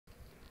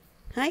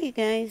Hi, you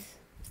guys.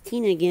 It's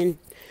Tina again.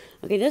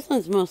 Okay, this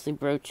one's mostly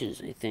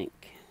brooches, I think.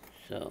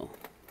 So,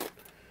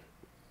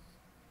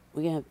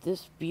 we have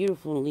this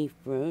beautiful leaf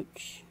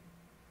brooch.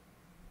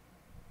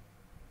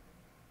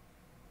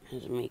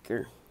 Has a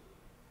maker.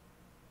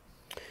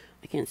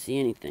 I can't see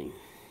anything.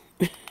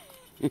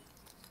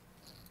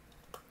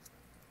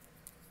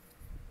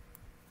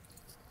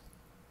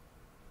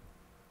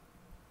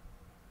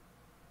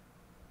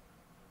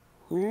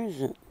 Where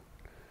is it?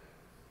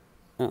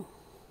 Oh.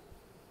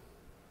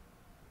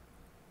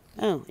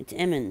 Oh, it's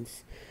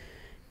Emmons.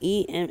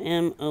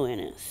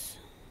 Emmons.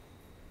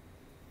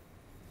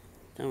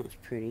 That one's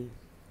pretty.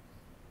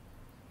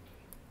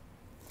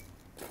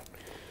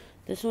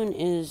 This one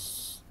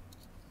is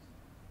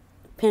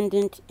a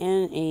pendant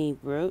and a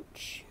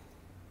brooch.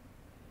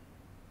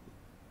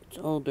 It's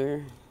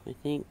older, I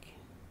think.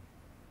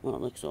 Well,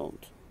 it looks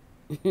old.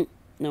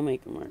 No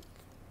maker mark.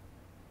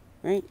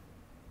 Right?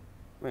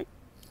 Right.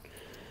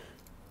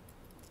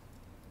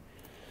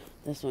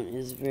 This one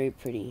is very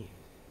pretty.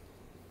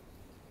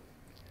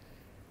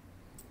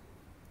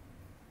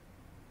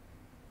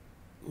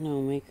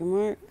 No maker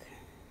mark.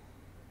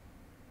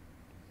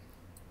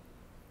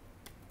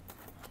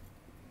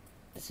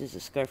 This is a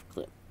scarf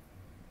clip.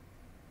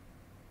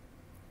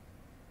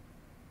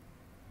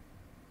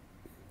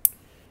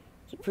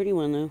 It's a pretty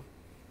one though.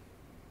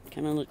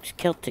 Kind of looks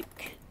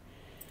Celtic.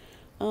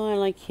 Oh, I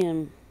like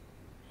him.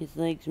 His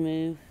legs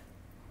move.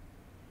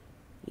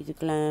 He's a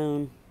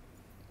clown.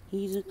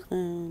 He's a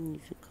clown.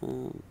 He's a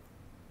clown.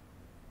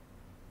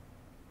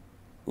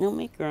 No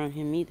maker on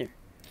him either.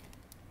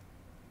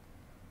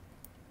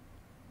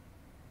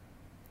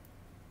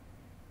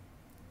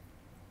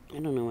 I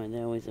don't know why they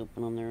always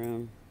open on their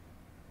own.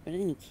 But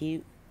isn't he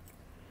cute?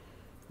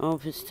 All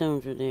of his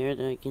stones are there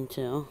that I can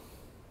tell.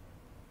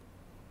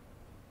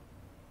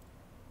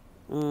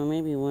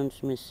 Maybe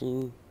one's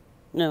missing.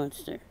 No,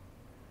 it's there.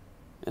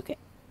 Okay.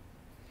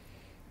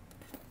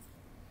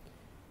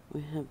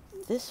 We have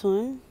this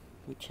one,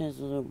 which has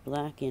a little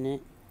black in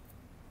it.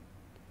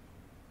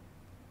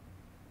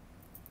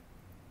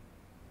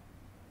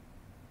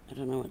 I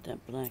don't know what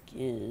that black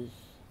is.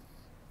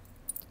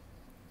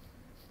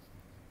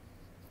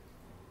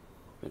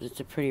 But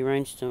it's a pretty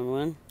rhinestone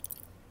one.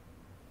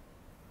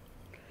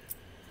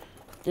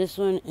 This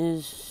one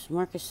is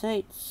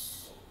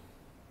marcasites.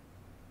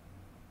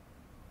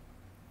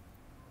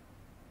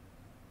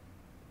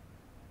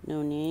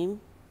 No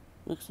name.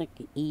 Looks like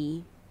an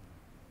E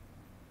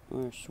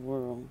or a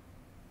swirl.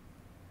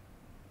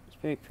 It's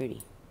very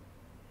pretty.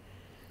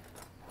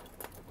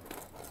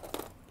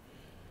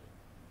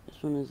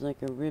 This one is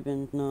like a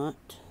ribbon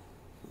knot.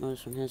 Oh,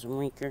 this one has a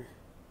maker.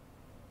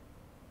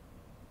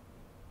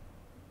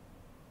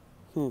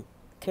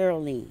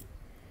 Carol Lee.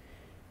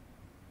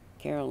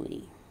 Carol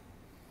Lee.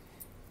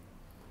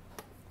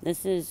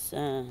 This is,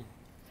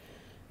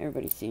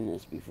 everybody's seen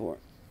this before.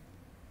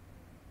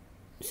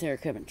 Sarah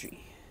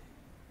Coventry.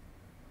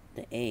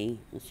 The A.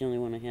 That's the only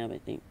one I have, I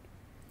think.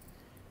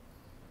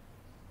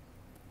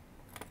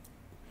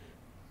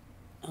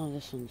 Oh,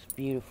 this one's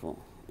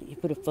beautiful. You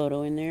put a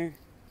photo in there.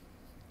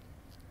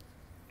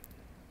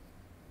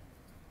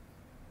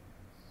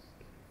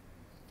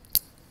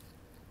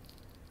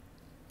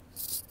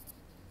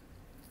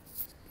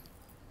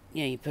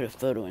 Yeah, you put a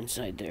photo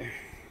inside there.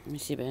 Let me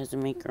see if it has a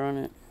maker on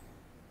it.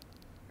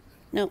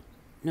 Nope,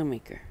 no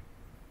maker.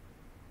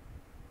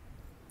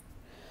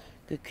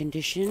 Good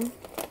condition.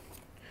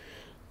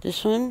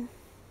 This one,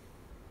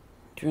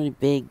 it's really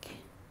big.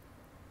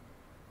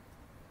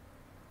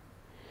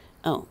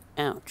 Oh,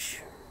 ouch.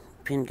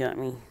 Pin got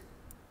me.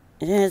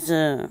 It has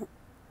a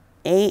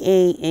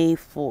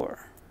AAA4.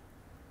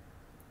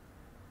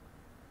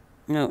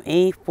 No,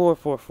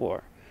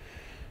 A444.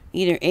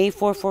 Either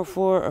A444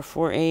 or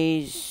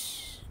 4As.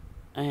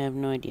 I have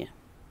no idea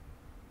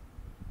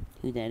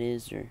who that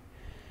is, or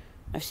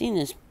I've seen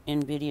this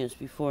in videos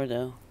before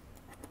though.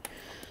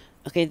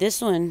 Okay,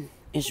 this one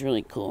is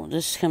really cool.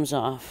 This comes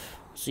off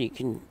so you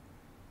can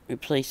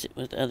replace it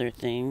with other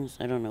things.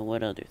 I don't know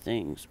what other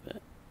things,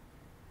 but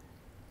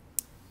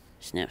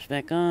snaps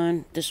back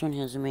on. This one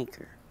has a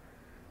maker,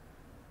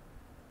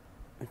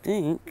 I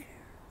think.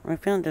 I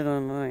found it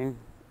online.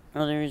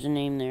 Oh, there is a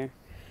name there.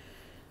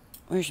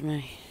 Where's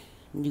my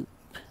loop?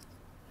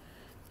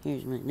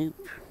 Here's my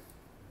loop.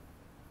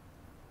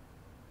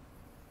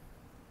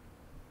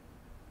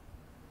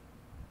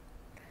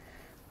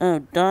 Oh,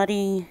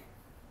 Dottie.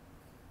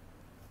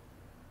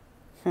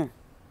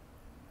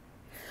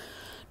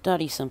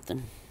 Dottie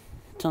something.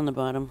 It's on the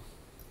bottom.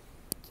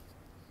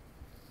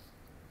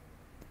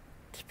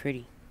 It's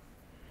pretty.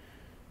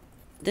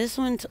 This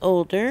one's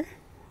older.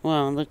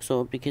 Well, it looks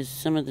old because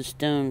some of the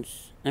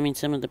stones,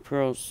 some of the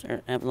pearls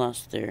have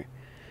lost their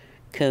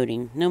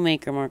coating. No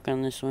maker mark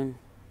on this one.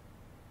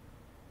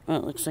 Well,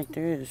 it looks like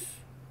there is.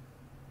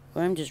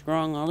 Well, I'm just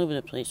wrong all over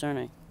the place, aren't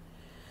I?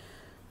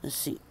 Let's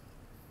see.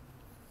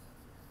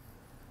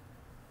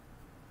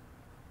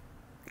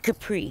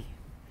 Capri.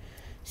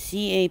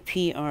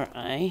 Capri.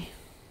 I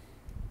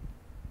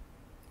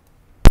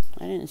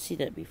didn't see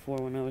that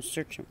before when I was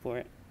searching for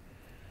it.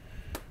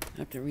 I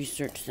have to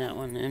research that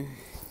one then.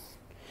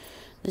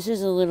 This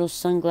is a little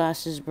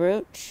sunglasses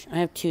brooch. I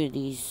have two of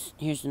these.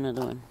 Here's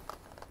another one.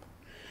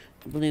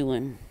 A blue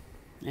one.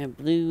 I have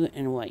blue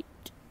and white.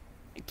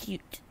 They're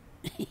cute.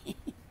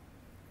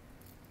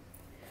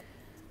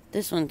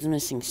 This one's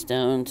missing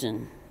stones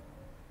and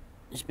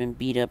it's been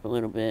beat up a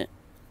little bit.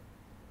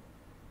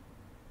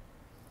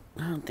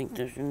 I don't think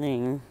there's a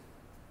name.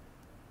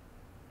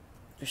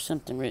 There's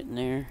something written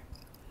there.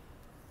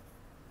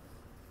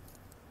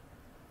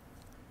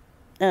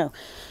 Oh,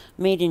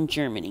 made in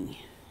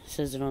Germany.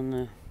 Says it on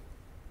the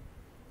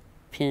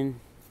pin.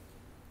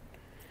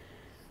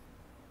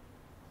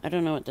 I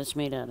don't know what that's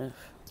made out of.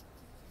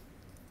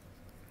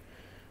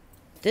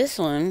 This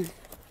one,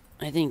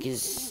 I think,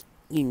 is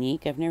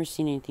unique. I've never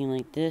seen anything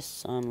like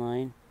this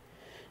online.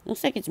 It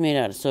looks like it's made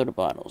out of soda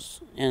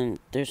bottles. And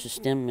there's a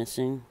stem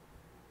missing.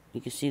 You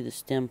can see the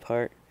stem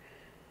part.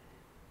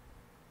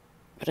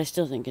 But I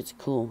still think it's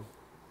cool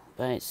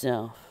by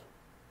itself.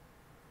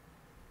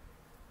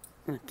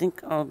 I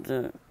think all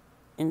the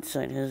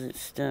inside has its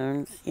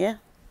stones. Yeah.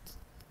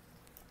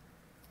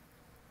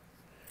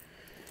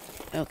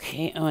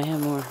 Okay. Oh, I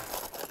have more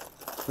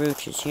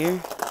brooches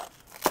here.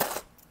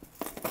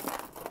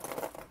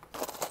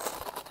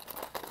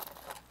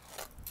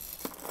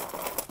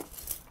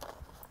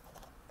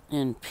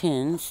 And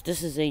pins.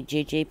 This is a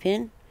JJ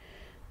pin.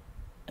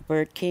 A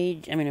bird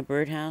cage. I mean a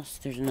bird house.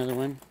 There's another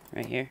one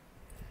right here.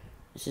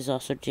 This is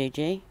also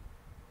JJ.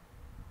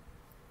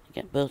 I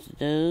got both of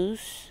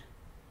those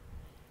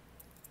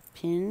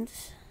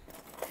pins.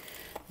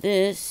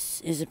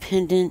 This is a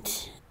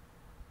pendant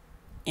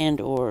and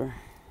or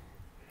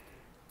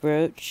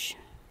brooch.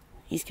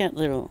 He's got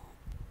little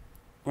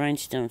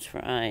rhinestones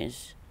for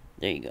eyes.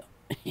 There you go.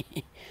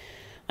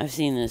 I've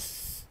seen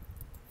this.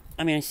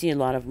 I mean, I see a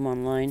lot of them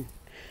online.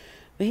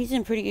 But he's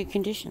in pretty good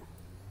condition.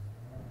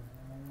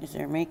 Is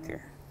there a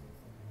maker?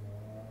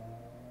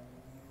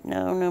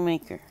 No, no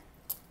maker.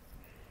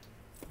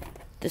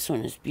 This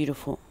one is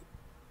beautiful.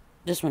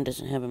 This one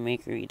doesn't have a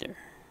maker either.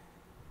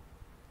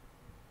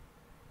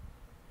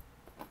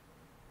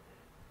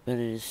 But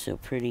it is so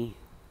pretty.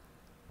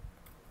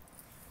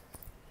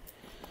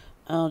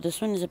 Oh,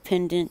 this one is a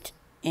pendant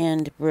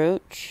and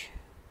brooch.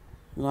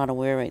 A lot of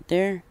wear right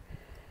there.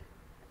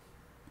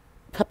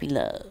 Puppy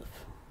love.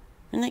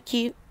 Isn't that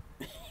cute?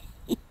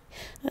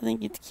 I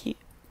think it's cute.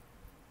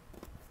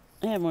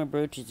 I have more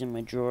brooches in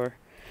my drawer,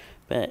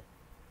 but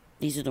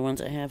these are the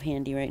ones I have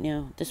handy right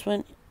now. This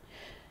one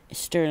is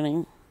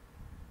sterling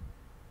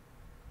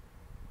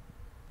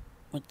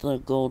with the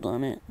gold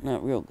on it.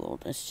 Not real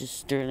gold. That's just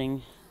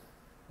sterling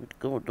with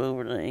gold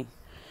overlay.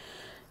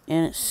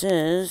 And it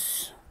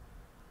says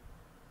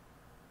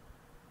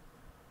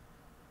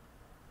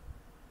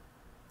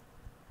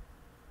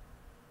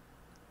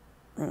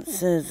I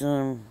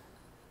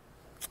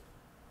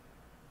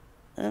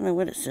don't know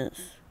what it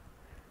says.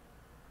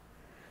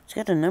 It's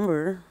got a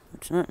number.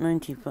 It's not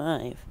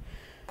 95.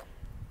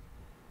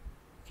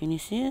 Can you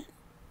see it?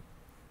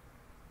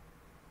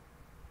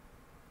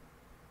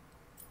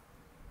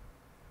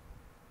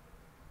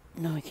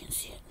 No, I can't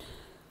see it.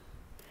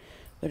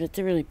 But it's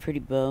a really pretty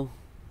bow.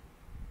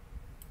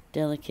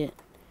 Delicate.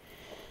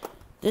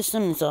 This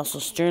one is also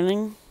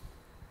sterling.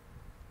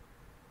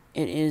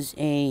 It is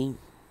a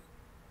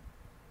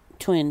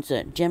twins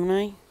at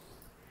Gemini.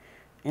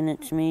 And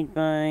it's made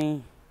by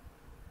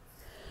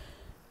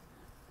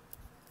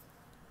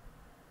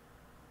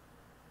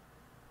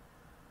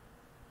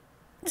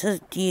it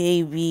says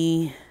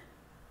Daving.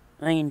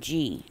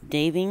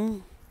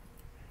 Daving.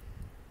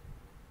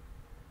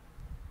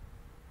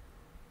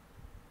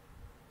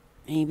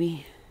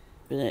 Maybe.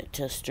 But that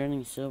tests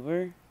sterling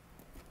silver.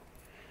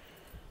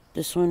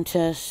 This one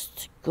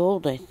tests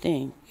gold, I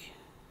think.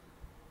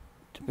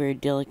 It's a very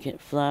delicate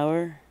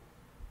flower.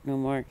 No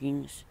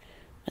markings.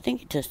 I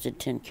think it tested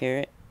 10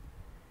 karat.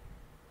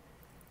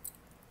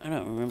 I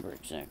don't remember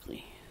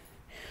exactly.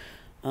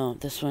 Oh,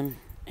 this one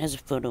has a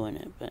photo in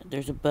it, but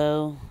there's a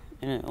bow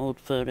and an old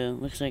photo.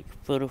 Looks like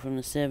a photo from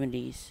the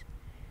 70s.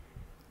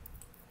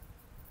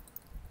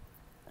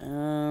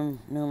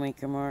 No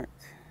maker mark.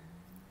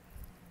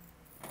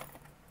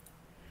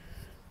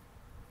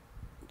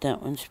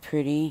 That one's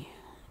pretty.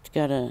 It's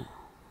got a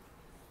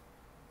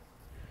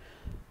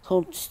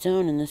cold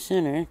stone in the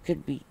center. It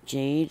could be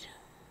jade.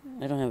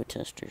 I don't have a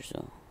tester,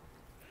 so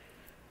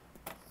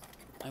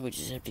I would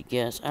just have to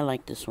guess. I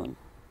like this one.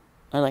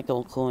 I like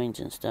old coins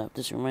and stuff.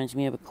 This reminds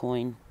me of a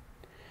coin.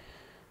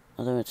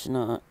 Although it's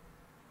not.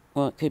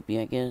 Well, it could be,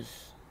 I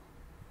guess.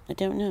 I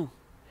don't know.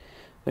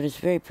 But it's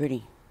very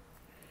pretty.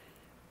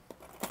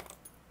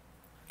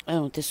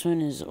 Oh, this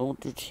one is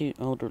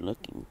older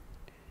looking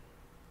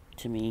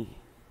to me.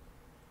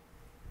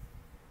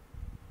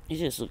 It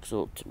just looks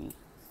old to me.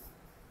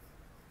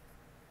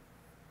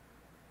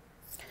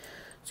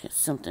 It's got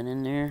something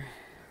in there.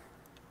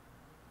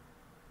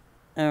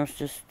 Oh, it's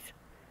just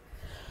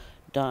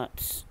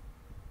dots.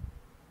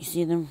 You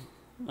see them?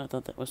 I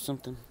thought that was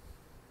something.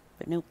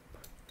 But nope.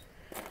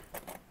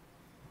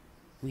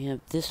 We have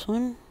this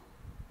one.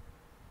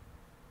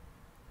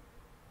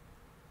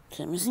 Is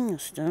that missing a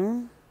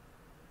stone?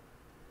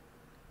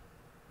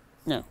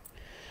 No.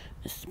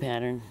 This is the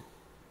pattern.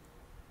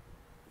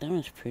 That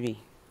one's pretty.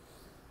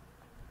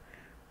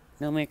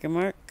 No maker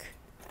mark.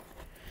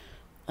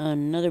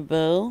 Another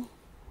bow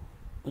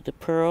with the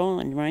pearl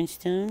and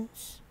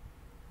rhinestones.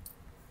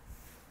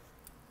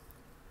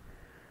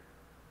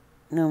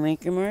 No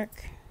maker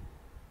mark.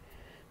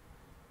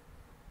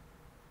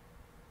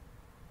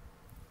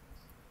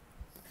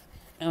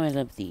 Oh, I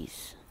love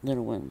these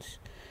little ones.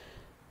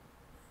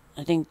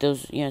 I think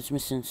those, yeah, it's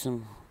missing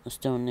a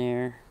stone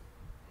there.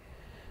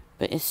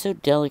 But it's so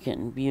delicate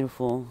and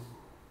beautiful.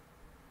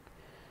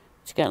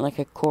 It's got like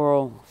a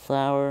coral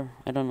flower.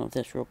 I don't know if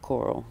that's real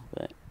coral,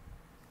 but.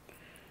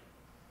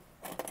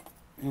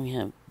 And we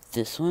have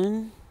this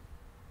one.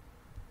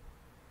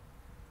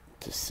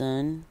 The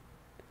sun.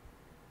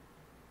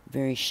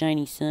 Very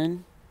shiny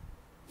sun.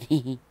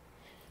 We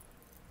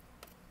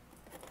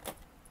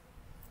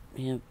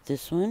have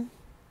this one.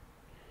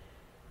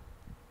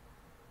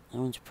 That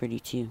one's pretty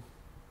too.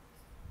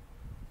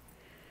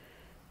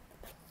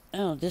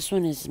 Oh, this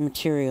one is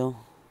material.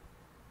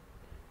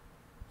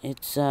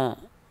 It's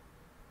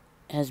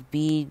has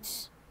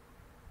beads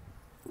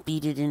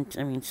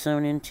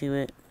sewn into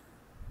it.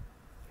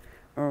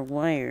 Or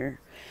wire.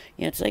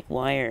 Yeah, it's like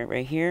wire.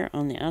 Right here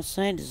on the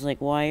outside is like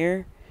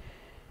wire.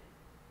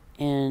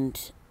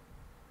 And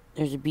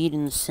there's a bead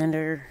in the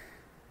center.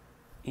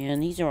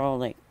 And these are all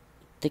like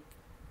thick,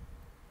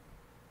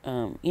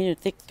 either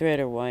thick thread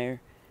or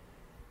wire.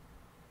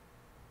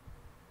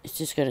 It's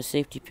just got a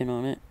safety pin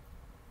on it.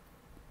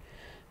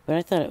 But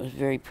I thought it was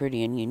very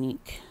pretty and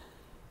unique.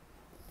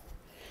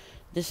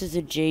 This is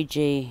a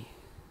JJ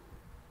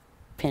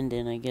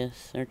pendant, I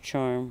guess, or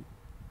charm.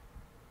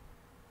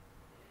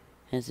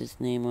 Has his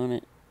name on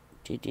it,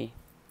 JJ.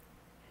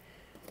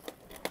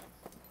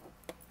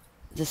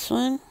 This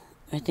one,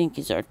 I think,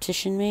 is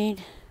artisan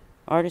made.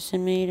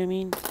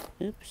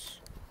 Oops.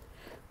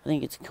 I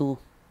think it's cool.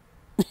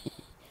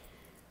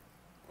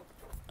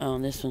 Oh,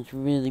 this one's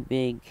really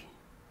big.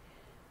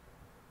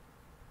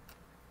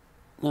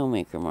 No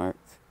maker mark.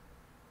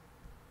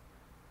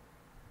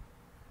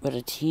 But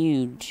it's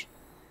huge.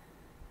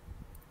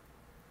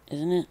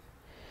 Isn't it?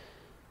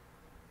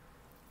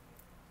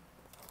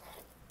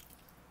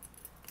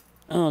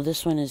 Oh,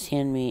 this one is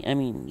handmade.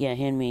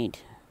 Handmade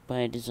by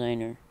a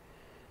designer.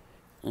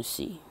 Let's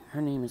see.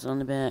 Her name is on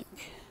the back.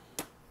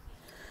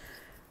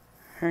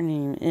 Her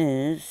name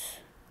is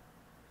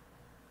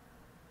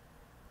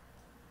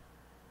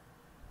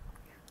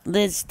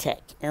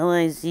Liztech.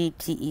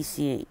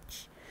 Liztech.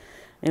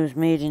 It was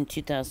made in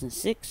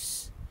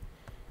 2006.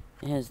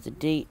 It has the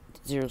date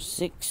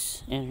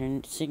 06 and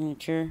her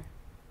signature.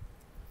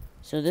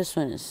 So this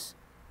one is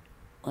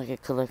like a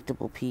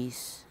collectible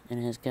piece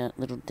and has got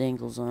little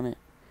dangles on it.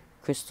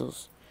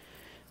 Crystals.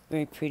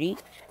 Very pretty.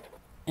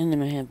 And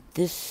then I have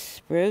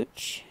this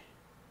brooch.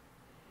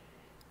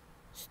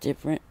 It's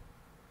different.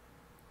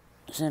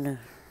 Is that a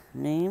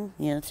name?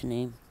 Yeah, that's a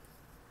name.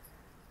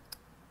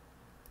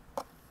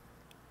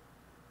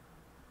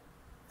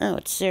 Oh,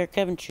 it's Sarah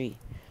Coventry.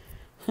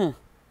 Huh.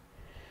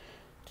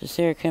 It's a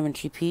Sarah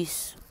Coventry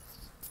piece.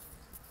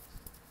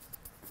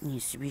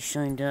 Needs to be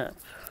shined up.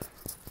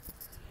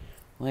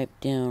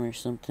 Wiped down or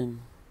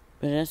something.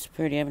 But that's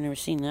pretty. I've never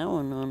seen that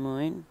one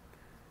online.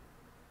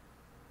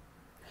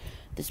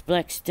 This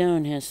black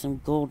stone has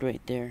some gold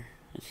right there.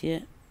 See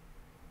it?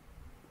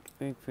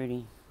 Very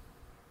pretty.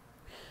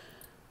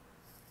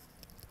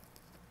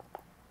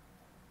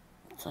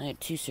 So I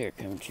had two Sarah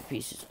Coventry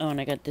pieces. Oh, and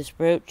I got this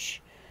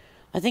brooch.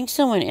 I think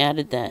someone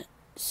added that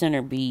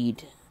center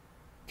bead.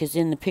 Because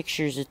in the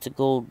pictures, it's a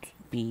gold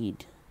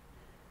bead.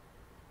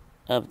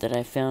 That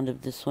I found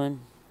of this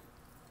one.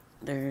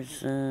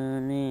 There's a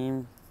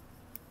name.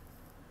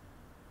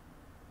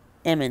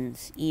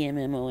 Emmons.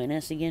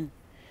 E-M-M-O-N-S again.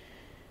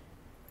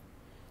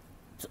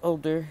 It's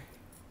older.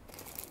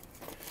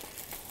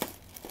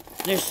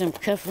 There's some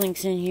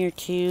cufflinks in here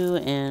too.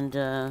 And,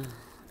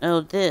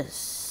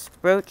 this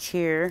brooch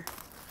here.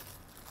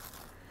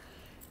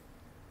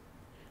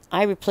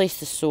 I replaced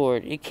the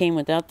sword. It came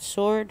without the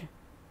sword.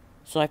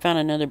 So I found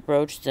another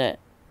brooch that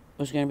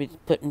was going to be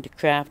put into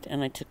craft,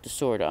 and I took the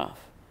sword off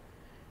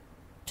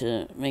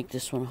to make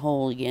this one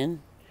whole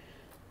again.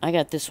 I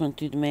got this one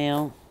through the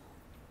mail.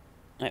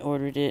 I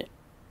ordered it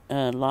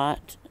a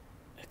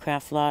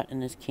craft lot,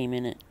 and this came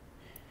in it.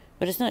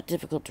 But it's not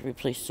difficult to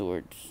replace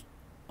swords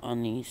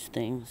on these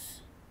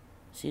things.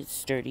 See, it's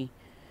sturdy.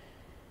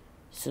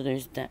 So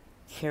there's that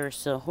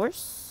carousel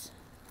horse.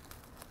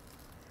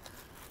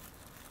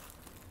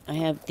 I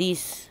have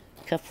these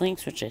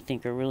cufflinks, which I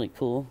think are really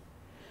cool.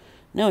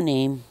 No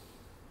name.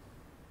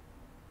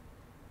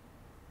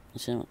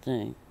 That's the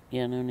thing.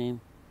 Yeah, no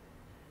name.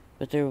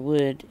 But they're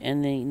wood,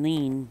 and they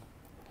lean.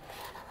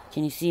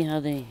 Can you see how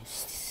they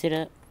sit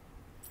up?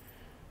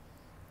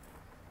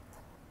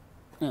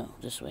 No,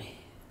 this way.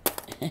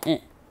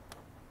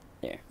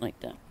 There, like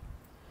that.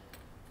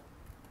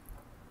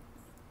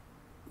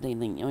 They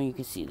lean. Oh, you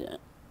can see that.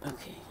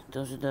 Okay,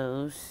 those are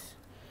those.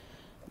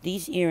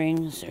 These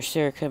earrings are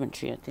Sarah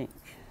Coventry, I think.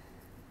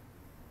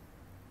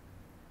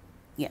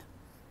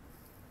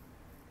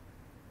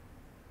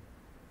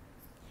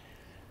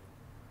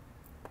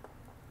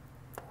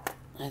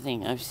 I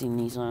think I've seen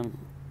these on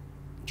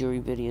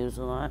jewelry videos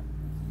a lot.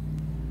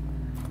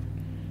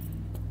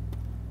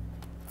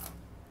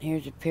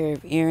 Here's a pair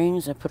of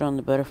earrings I put on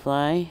the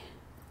butterfly.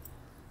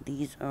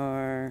 These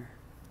are...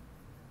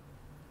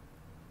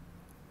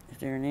 Is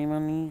there a name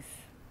on these?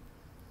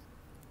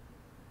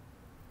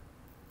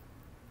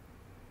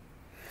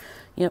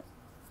 Yep.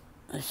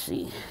 Let's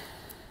see.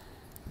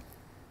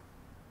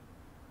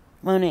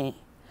 Monet.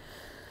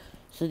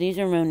 So these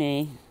are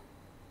Monet.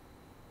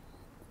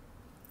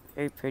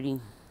 Very pretty.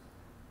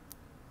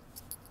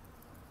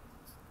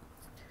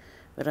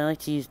 But I like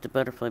to use the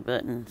butterfly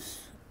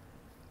buttons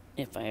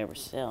if I ever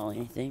sell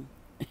anything.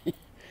 I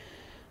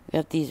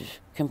got these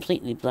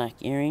completely black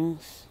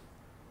earrings.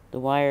 The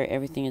wire,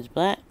 everything is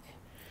black.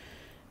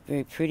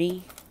 Very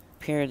pretty.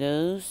 Pair of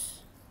those.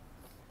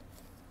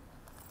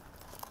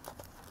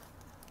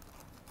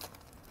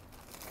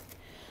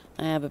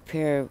 I have a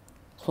pair of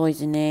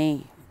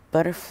cloisonne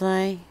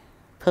butterfly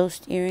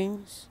post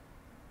earrings.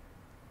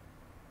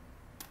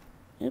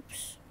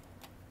 Oops.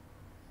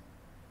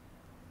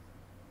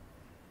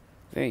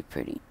 Very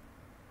pretty.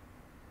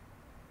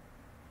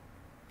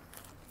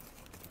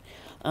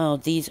 Oh,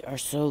 these are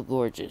so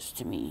gorgeous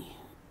to me.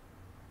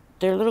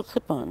 They're little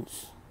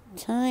clip-ons.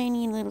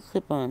 Tiny little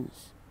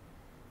clip-ons.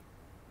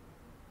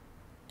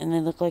 And they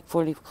look like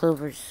 4-leaf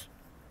clovers.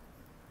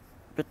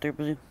 But they're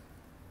blue.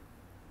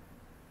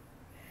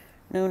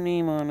 No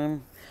name on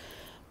them.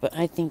 But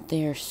I think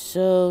they are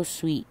so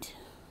sweet.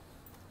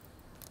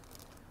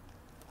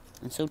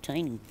 And so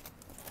tiny.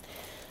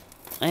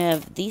 I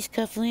have these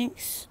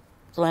cufflinks.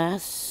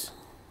 Glass.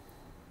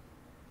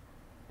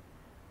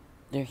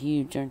 They're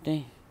huge, aren't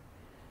they?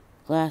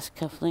 Glass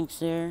cufflinks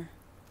there.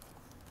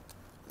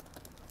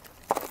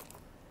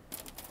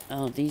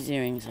 Oh, these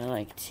earrings I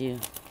like too.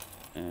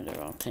 Oh,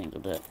 they're all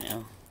tangled up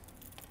now.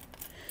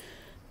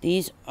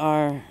 These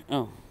are,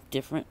 oh,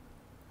 different.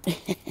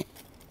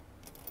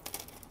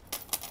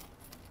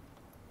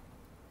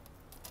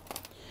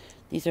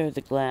 These are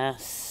the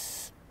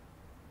glass,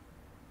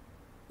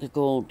 the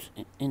gold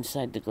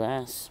inside the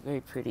glass. Very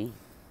pretty.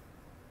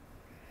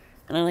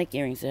 And I like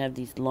earrings that have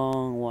these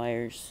long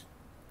wires.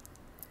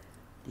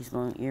 These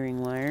long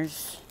earring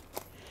wires.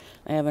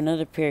 I have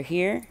another pair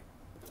here.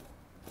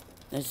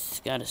 It's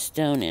got a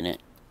stone in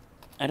it.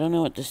 I don't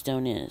know what the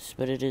stone is,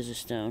 but it is a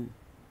stone.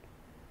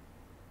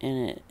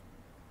 And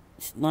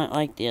it's not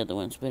like the other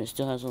ones, but it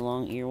still has a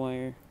long ear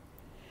wire.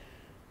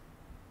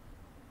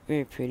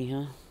 Very pretty,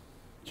 huh?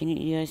 Can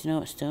you guys know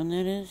what stone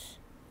that is?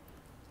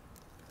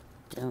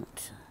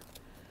 Don't.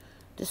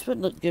 This would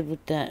look good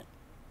with that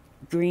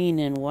green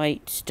and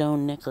white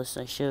stone necklace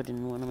I showed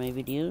in one of my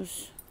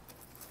videos.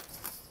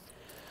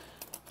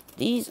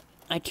 These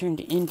I turned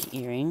into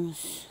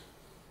earrings.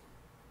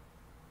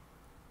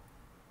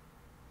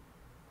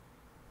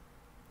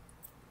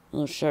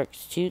 Little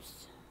shark's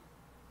tooth.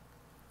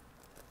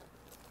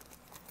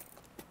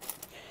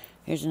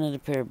 Here's another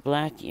pair of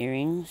black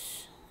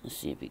earrings. Let's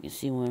see if you can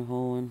see one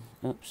whole one.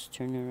 Oops,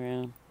 turn it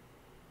around.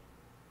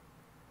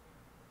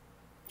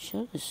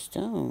 Show the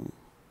stone.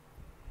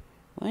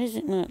 Why is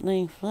it not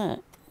laying flat?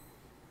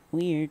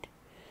 Weird.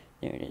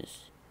 There it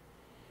is.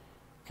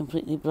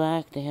 Completely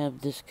black. They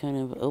have this kind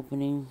of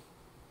opening.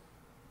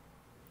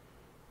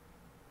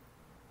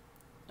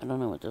 I don't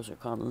know what those are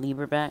called.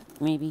 Lieberback,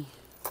 maybe?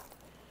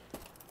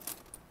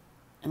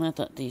 And I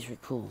thought these were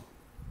cool.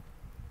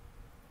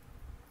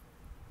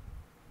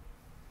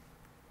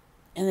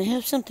 And they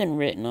have something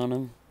written on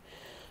them.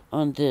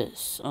 On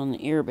this. On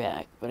the ear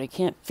back. But I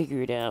can't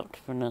figure it out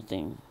for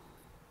nothing.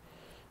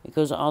 It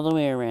goes all the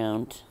way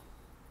around.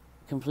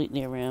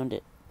 Completely around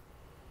it.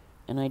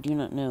 And I do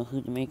not know who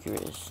the maker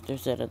is.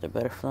 There's that other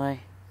butterfly.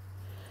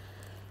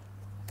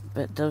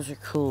 But those are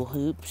cool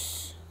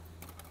hoops.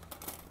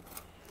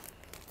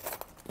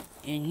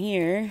 And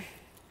here...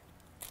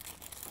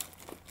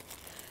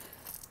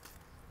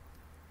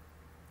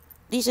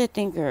 These I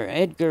think are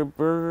Edgar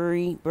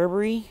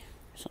Burberry,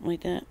 something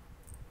like that.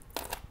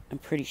 I'm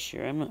pretty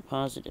sure. I'm not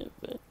positive,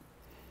 but...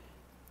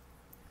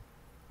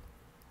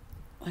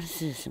 What is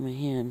this in my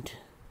hand?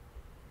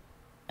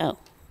 Oh,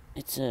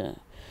 it's a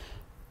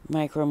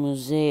micro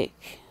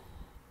mosaic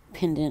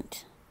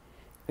pendant.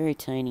 Very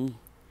tiny.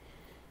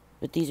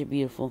 But these are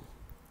beautiful.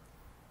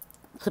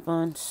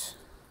 Clip-ons.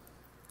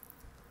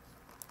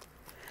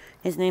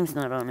 His name's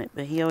not on it,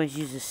 but he always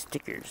uses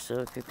stickers,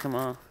 so it could come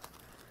off.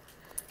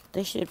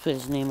 They should put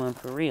his name on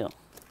for real.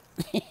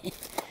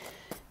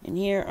 And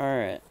here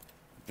are a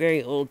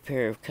very old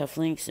pair of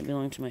cufflinks that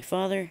belong to my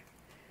father.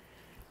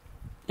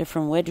 They're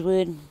from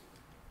Wedgwood.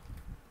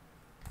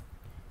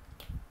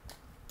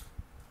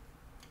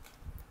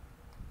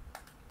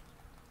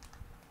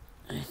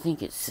 I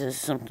think it says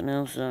something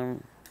else. Yeah,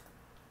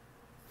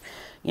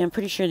 I'm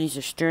pretty sure these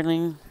are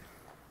sterling.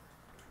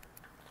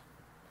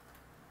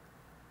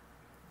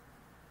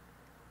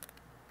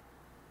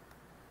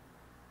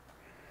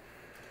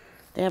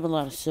 They have a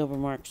lot of silver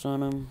marks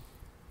on them.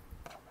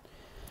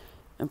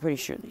 I'm pretty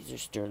sure these are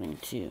sterling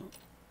too.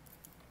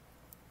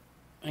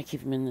 I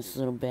keep them in this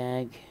little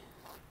bag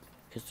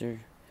because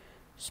they're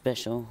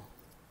special.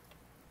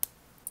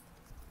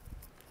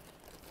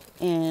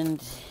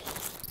 And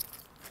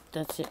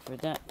that's it for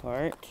that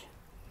part.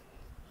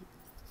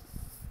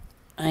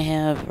 I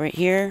have right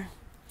here,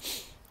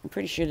 I'm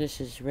pretty sure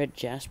this is red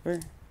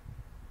jasper,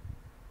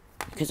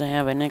 because I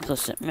have a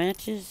necklace that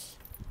matches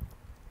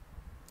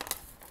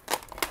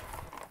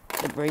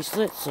the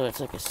bracelet, so it's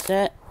like a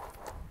set.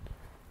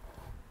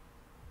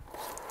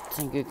 It's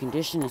in good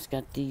condition. It's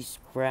got these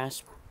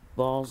brass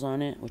balls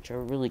on it, which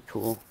are really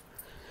cool.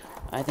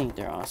 I think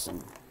they're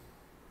awesome.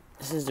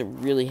 This is a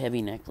really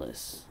heavy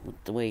necklace with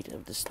the weight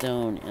of the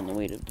stone and the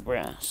weight of the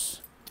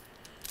brass.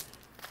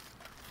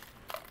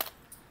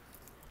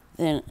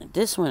 Then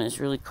this one is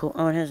really cool.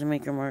 Oh, it has a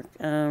maker mark.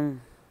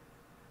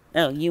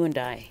 Oh, you and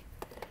I.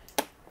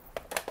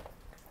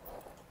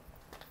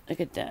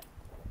 Look at that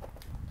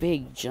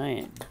big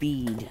giant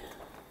bead.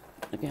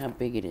 Look at how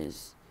big it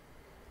is.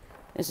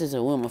 This is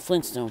a Wilma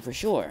Flintstone for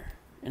sure.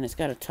 And it's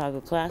got a toggle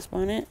clasp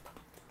on it.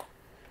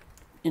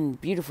 In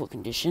beautiful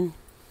condition.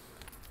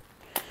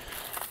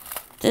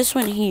 This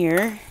one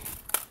here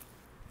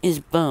is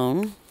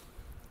bone.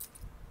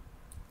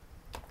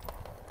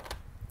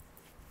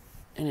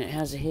 And it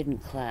has a hidden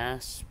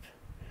clasp.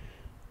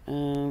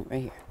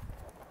 Right here.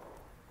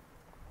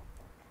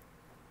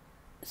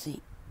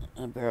 See,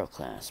 a barrel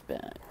clasp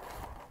back.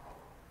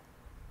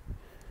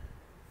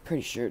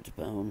 Pretty sure it's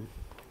bone.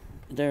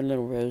 They're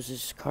little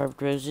roses,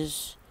 carved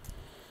roses.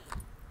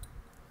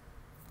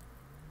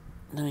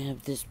 Then I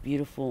have this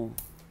beautiful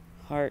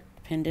heart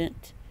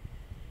pendant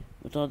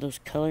with all those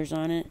colors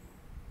on it.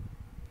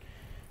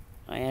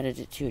 I added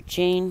it to a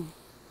chain.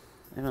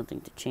 I don't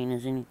think the chain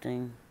has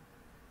anything.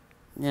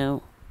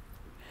 No.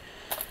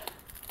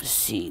 Let's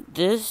see.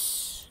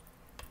 This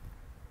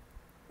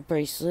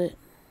bracelet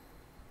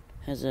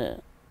has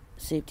a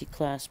safety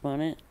clasp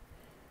on it.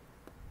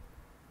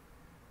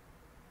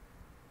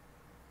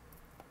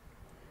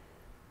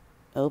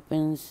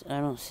 Opens. I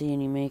don't see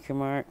any maker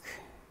mark.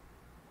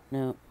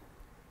 No.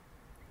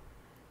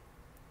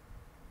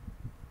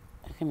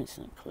 How come it's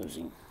not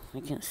closing? I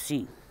can't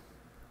see.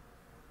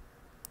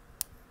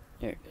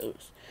 There it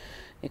goes.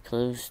 It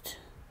closed.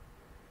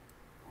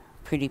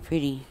 Pretty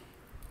pretty.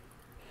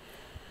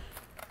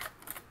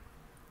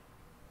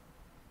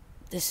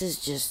 This is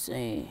just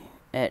a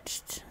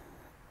etched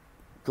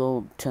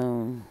gold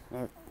tone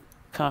or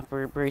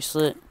copper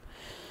bracelet.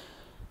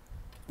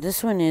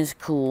 This one is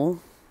cool.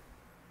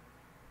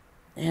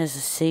 It has the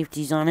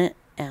safeties on it.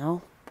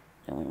 Ow.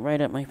 That went right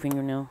up my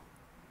fingernail.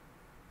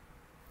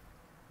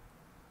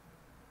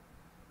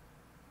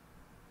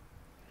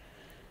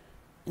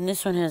 And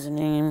this one has a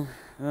name.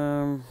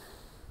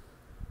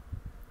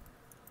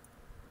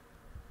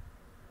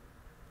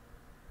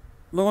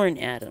 Lauren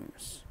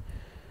Adams.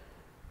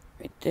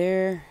 Right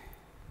there.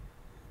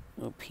 A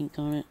little pink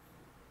on it.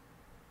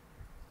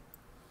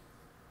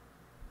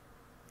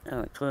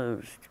 Oh, it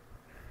closed.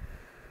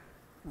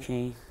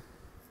 Okay.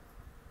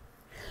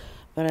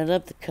 But I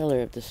love the color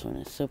of this one.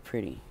 It's so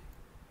pretty.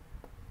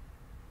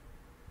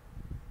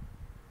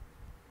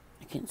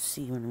 I can't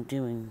see what I'm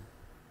doing.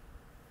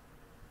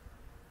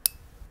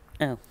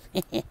 Oh.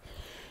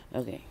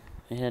 Okay.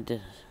 I had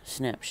to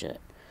snap shut.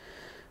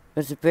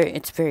 But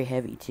it's very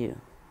heavy too.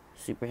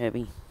 Super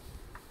heavy.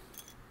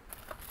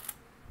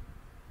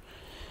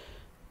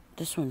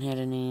 This one had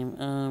a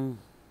name.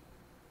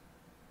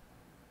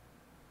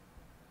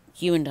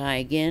 You and I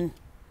again.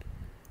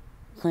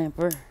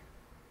 Clamper.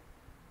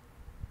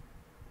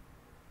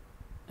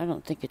 I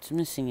don't think it's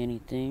missing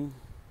anything.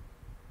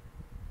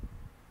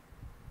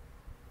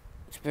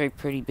 It's a very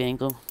pretty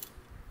bangle.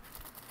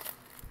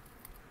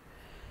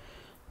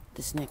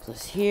 This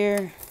necklace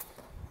here,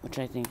 which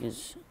I think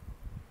is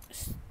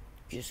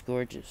just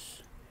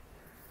gorgeous.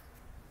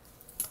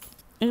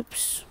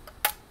 Oops.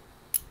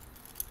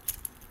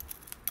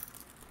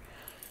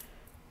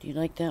 Do you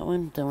like that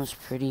one? That one's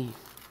pretty.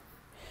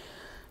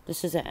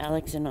 This is an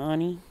Alex and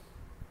Ani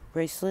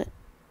bracelet.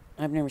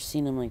 I've never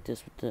seen them like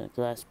this with the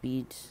glass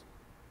beads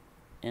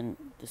and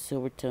the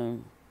silver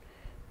tone.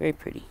 Very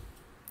pretty.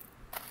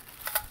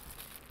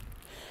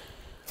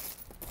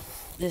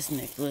 This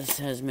necklace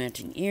has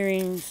matching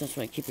earrings. That's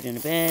why I keep it in a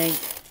bag.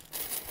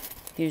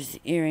 Here's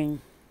the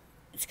earring.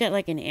 It's got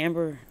like an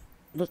amber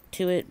look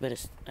to it,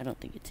 but I don't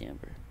think it's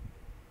amber.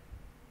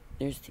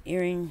 There's the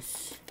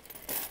earrings.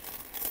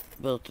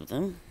 Both of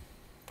them.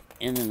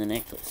 And then the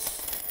necklace.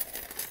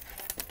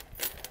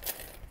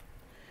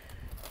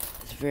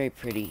 It's very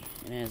pretty.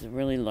 It has a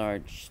really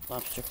large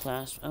lobster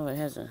clasp. Oh, it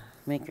has a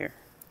maker.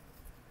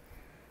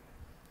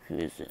 Who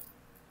is it?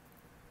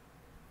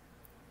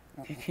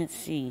 I can't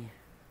see.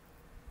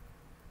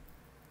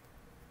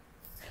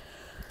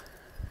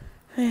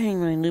 I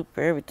hang my loop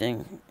for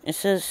everything. It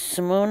says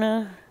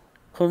Simona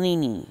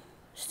Colini,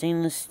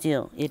 stainless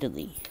steel,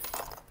 Italy.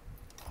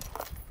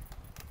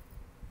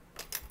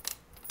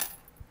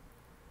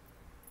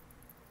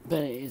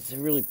 But it's a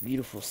really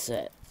beautiful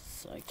set,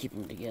 so I keep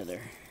them together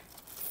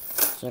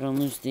so I don't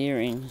lose the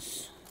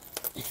earrings.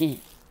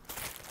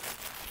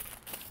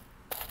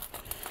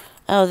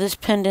 Oh, this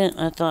pendant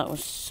I thought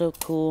was so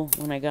cool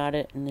when I got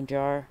it in the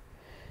jar.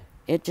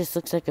 It just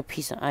looks like a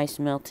piece of ice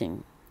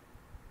melting.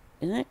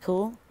 Isn't that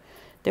cool?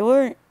 There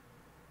were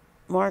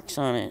marks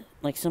on it,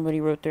 like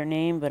somebody wrote their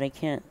name, but I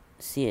can't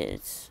see it.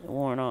 It's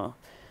worn off.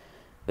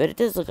 But it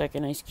does look like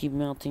an ice cube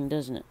melting,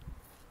 doesn't it?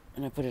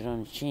 And I put it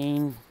on a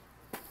chain.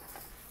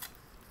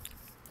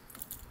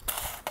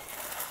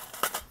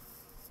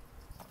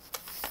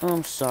 Oh,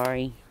 I'm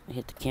sorry. I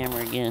hit the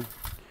camera again.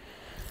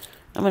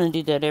 I'm going to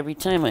do that every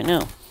time, I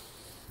know.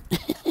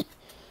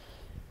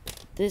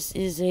 This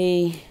is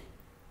a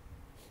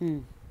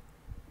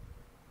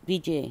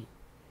BJ.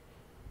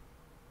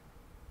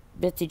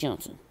 Betsy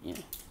Johnson. Yeah.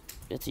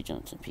 Betsy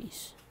Johnson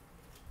piece.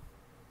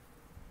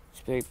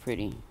 It's very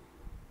pretty.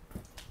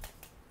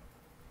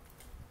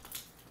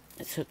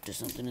 It's hooked to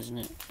something, isn't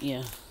it?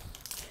 Yeah.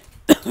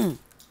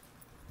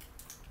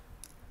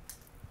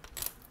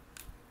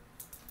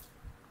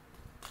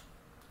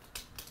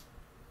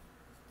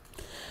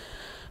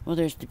 Well,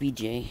 there's the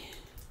BJ.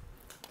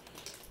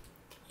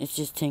 It's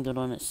just tangled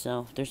on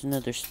itself. There's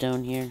another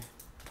stone here.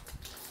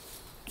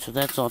 So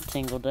that's all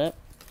tangled up.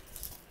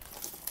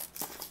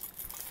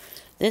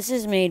 This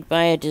is made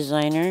by a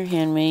designer,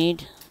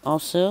 handmade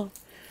also.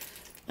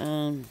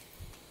 The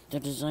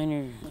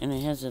designer, and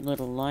it has a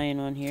little lion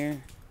on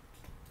here.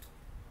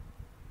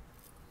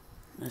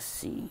 Let's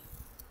see.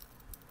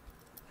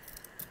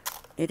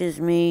 It is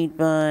made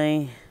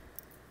by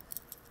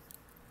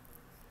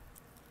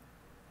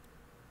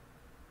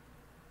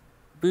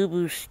Boo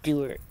Boo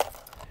Stewart.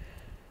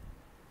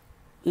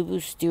 Boo Boo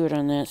Stewart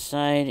on that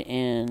side,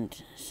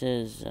 and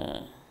says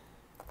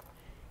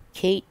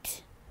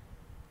Kate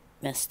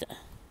Mesta.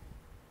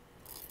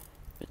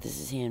 But this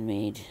is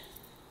handmade.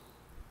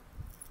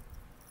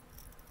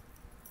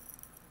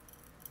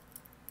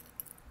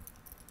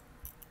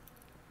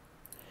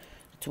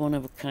 It's one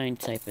of a kind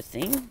type of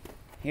thing.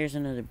 Here's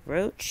another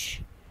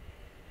brooch.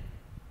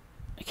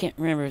 I can't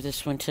remember if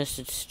this one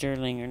tested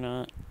sterling or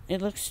not.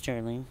 It looks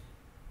sterling.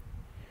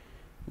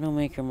 No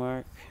maker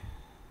mark.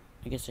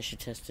 I guess I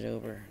should test it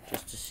over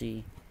just to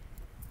see.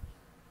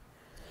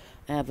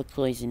 I have a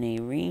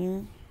cloisonne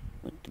ring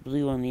with the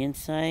blue on the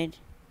inside.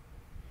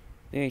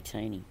 Very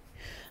tiny.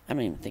 I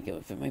don't even think it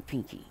would fit my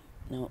pinky.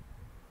 No,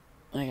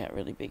 I got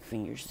really big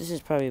fingers. This is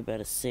probably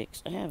about a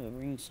 6. I have a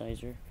ring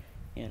sizer.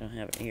 Yeah, I don't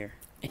have it here.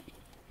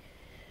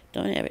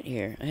 Don't have it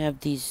here. I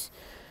have these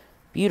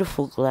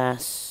beautiful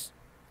glass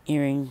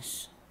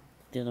earrings.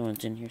 The other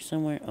one's in here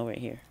somewhere. Oh, right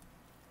here.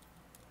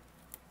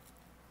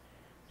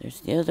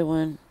 There's the other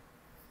one.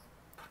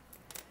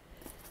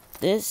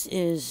 This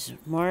is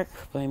Mark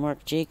by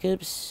Marc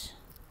Jacobs.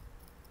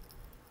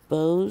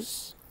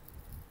 Bows.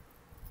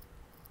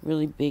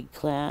 Really big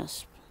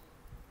clasp.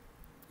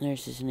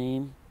 There's his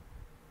name.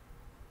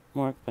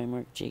 Mark by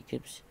Marc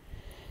Jacobs.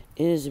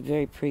 It is a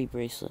very pretty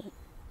bracelet.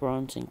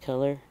 Bronze in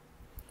color.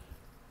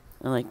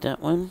 I like that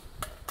one.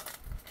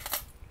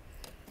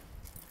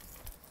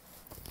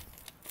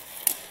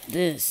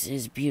 This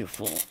is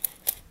beautiful.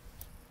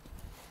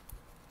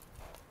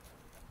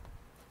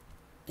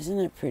 Isn't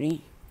that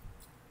pretty?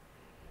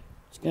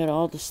 It's got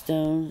all the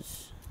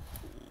stones.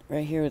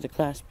 Right here where the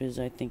clasp is,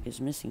 I think is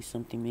missing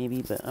something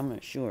maybe, but I'm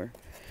not sure.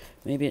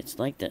 Maybe it's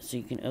like that so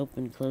you can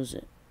open and close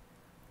it.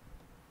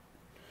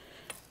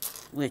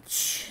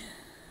 Which,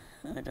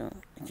 I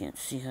can't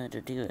see how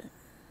to do it.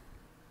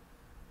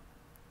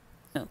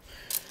 Oh,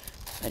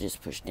 I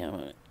just pushed down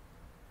on it,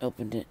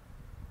 opened it,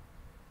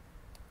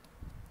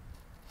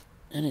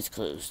 and it's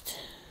closed.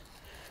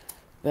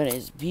 But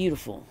it's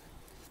beautiful,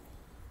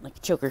 like a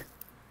choker,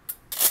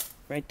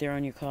 right there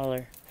on your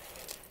collar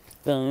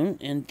bone.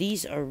 And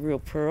these are real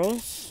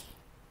pearls.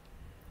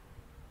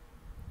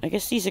 I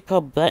guess these are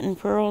called button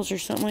pearls or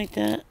something like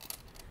that.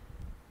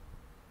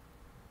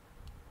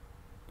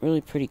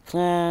 Really pretty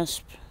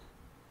clasp.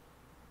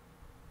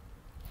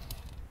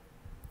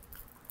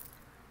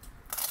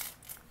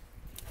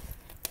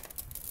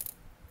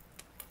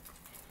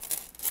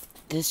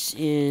 This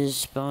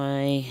is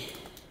by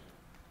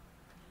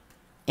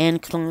Anne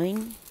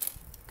Klein.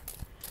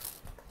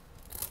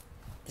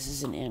 This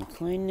is an Anne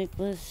Klein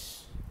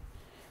necklace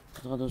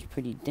with all those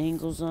pretty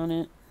dangles on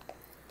it,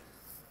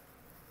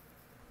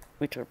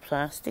 which are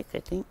plastic, I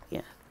think,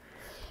 yeah.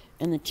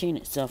 And the chain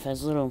itself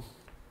has little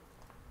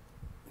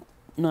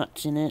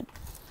knots in it.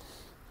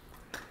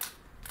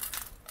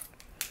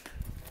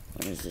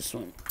 What is this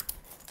one?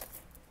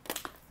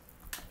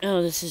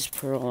 Oh, this is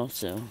pearl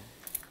also.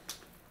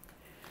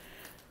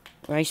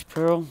 Rice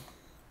pearl.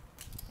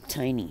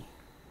 Tiny.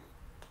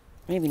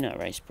 Maybe not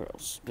rice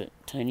pearls, but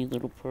tiny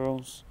little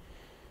pearls.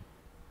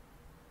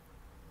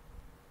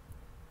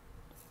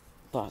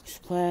 Box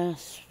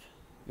clasp.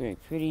 Very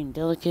pretty and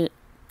delicate.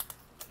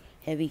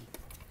 Heavy.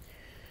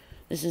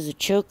 This is a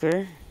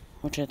choker,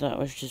 which I thought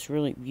was just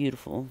really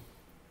beautiful.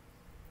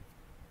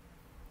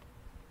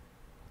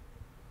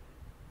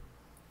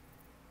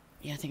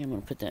 Yeah, I think I'm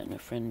going to put that in a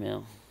friend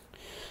mail.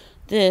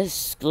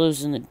 This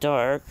glows in the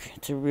dark.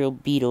 It's a real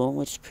beetle,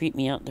 which creeped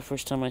me out the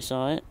first time I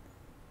saw it.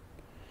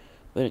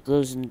 But it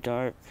glows in the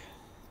dark.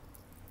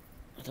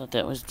 I thought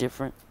that was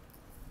different.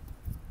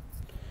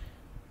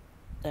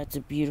 That's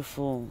a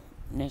beautiful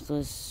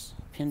necklace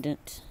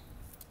pendant.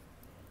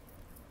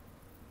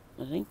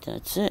 I think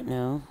that's it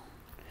now.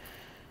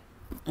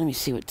 Let me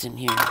see what's in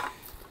here.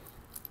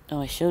 Oh,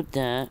 I showed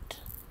that.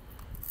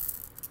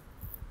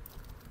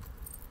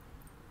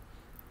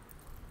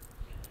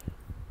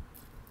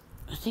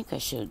 I think I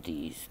showed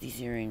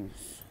these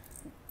earrings,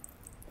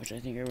 which I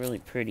think are really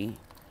pretty,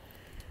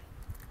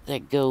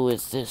 that go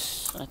with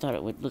this. I thought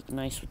it would look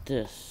nice with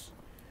this.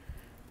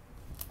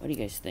 What do you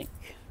guys think?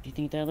 Do you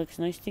think that looks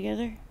nice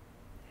together?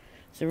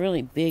 It's a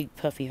really big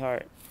puffy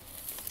heart.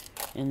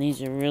 And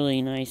these are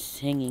really nice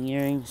hanging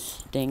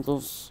earrings,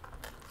 dangles.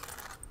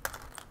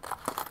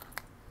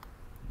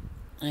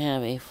 I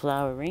have a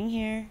flower ring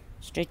here,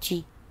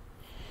 stretchy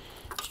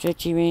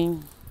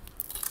ring.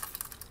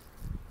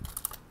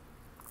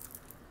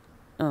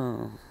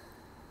 Oh,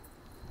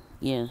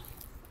 yeah,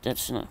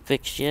 that's not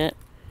fixed yet.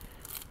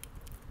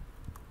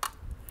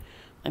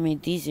 I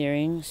made these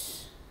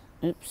earrings.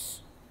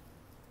 Oops.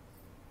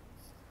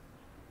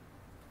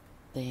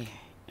 They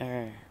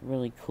are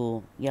really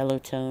cool. Yellow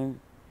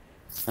tone.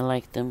 I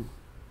like them.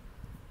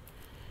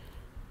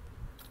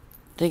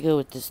 They go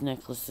with this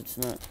necklace that's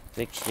not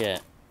fixed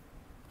yet.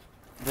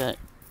 But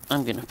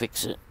I'm gonna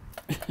fix it.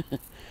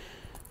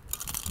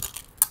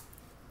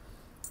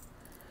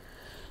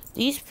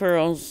 These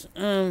pearls,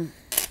 I'm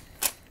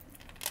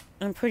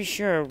pretty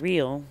sure are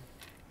real.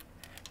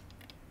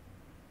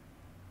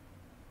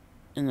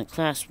 And the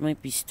clasp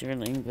might be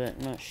sterling, but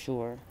I'm not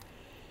sure.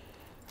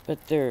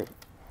 But they're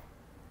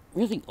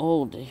really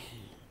old.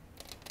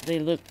 They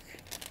look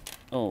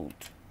old.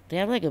 They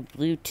have like a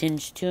blue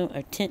tinge to them,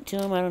 or tint to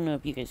them. I don't know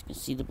if you guys can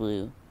see the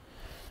blue.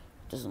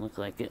 Doesn't look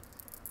like it.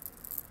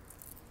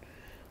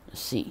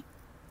 Let's see.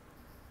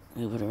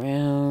 Move it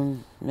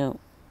around. No.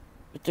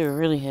 But they're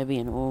really heavy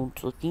and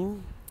old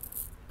looking.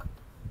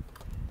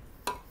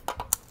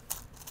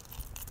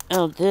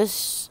 Oh,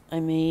 this I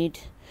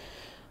made.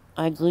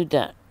 I glued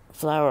that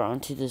flower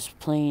onto this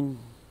plain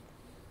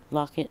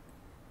locket.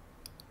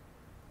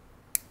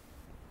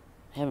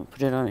 I haven't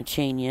put it on a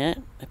chain yet.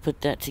 I put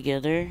that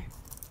together.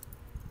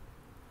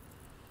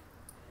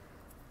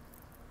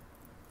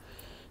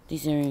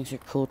 These earrings are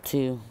cool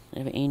too.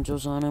 They have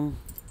angels on them.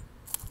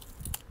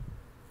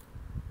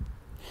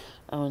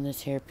 Oh, and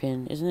this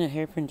hairpin. Isn't that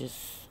hairpin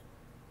just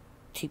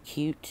too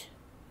cute?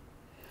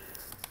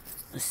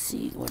 Let's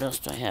see, what else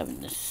do I have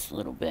in this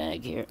little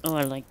bag here? Oh,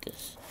 I like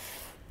this.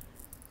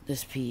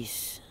 This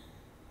piece.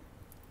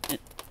 It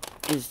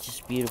is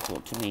just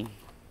beautiful to me.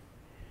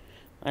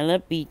 I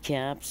love bead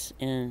caps,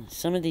 and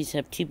some of these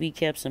have 2 bead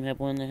caps. Some have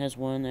one that has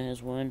one that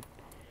has one.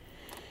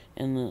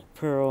 And the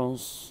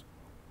pearls,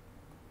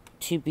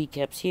 2 bead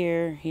caps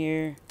here,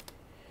 here.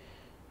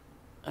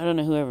 I don't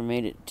know whoever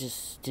made it,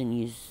 just didn't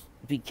use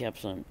bead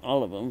caps on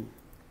all of them.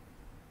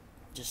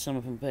 Just some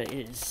of them, but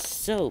it is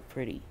so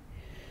pretty.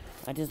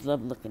 I just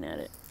love looking at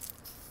it.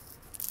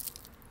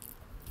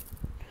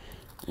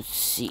 Let's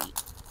see.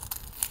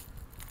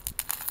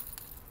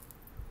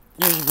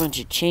 There's a bunch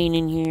of chain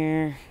in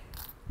here.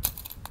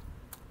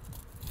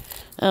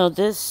 Oh,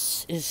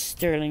 this is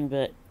sterling,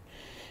 but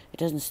it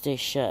doesn't stay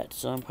shut,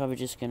 so I'm probably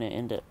just going to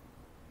end up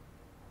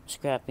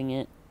scrapping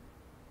it.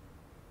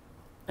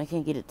 I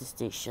can't get it to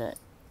stay shut.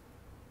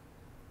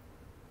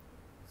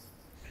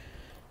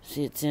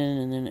 See, it's in,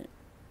 and then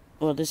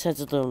well, this has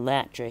a little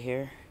latch right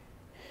here.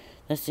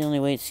 That's the only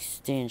way it's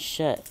staying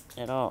shut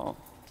at all.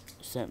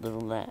 It's that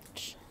little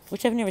latch.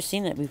 Which I've never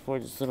seen that before,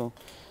 this little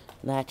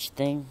latch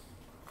thing.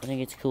 I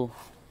think it's cool.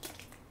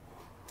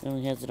 It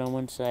only has it on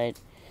one side.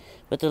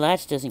 But the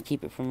latch doesn't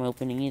keep it from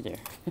opening either.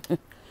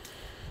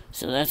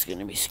 So that's going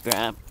to be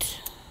scrapped.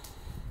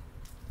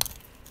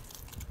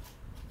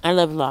 I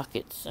love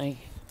lockets. I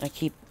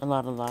keep a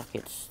lot of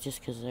lockets just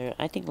because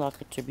I think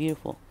lockets are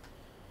beautiful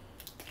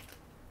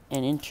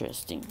and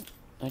interesting.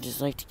 I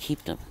just like to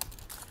keep them.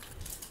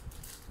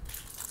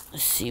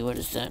 Let's see, what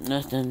is that?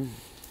 Nothing.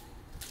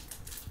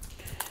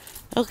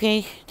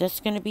 Okay, that's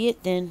going to be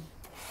it then.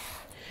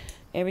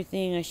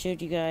 Everything I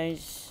showed you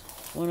guys.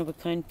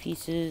 One-of-a-kind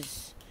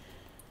pieces.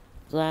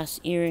 Glass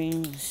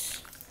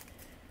earrings.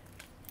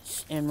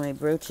 And my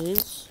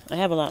brooches. I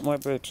have a lot more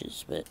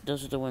brooches, but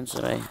those are the ones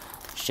that I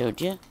showed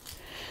you.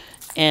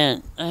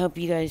 And I hope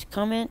you guys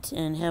comment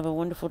and have a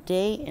wonderful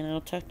day, and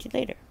I'll talk to you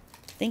later.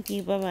 Thank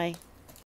you. Bye-bye.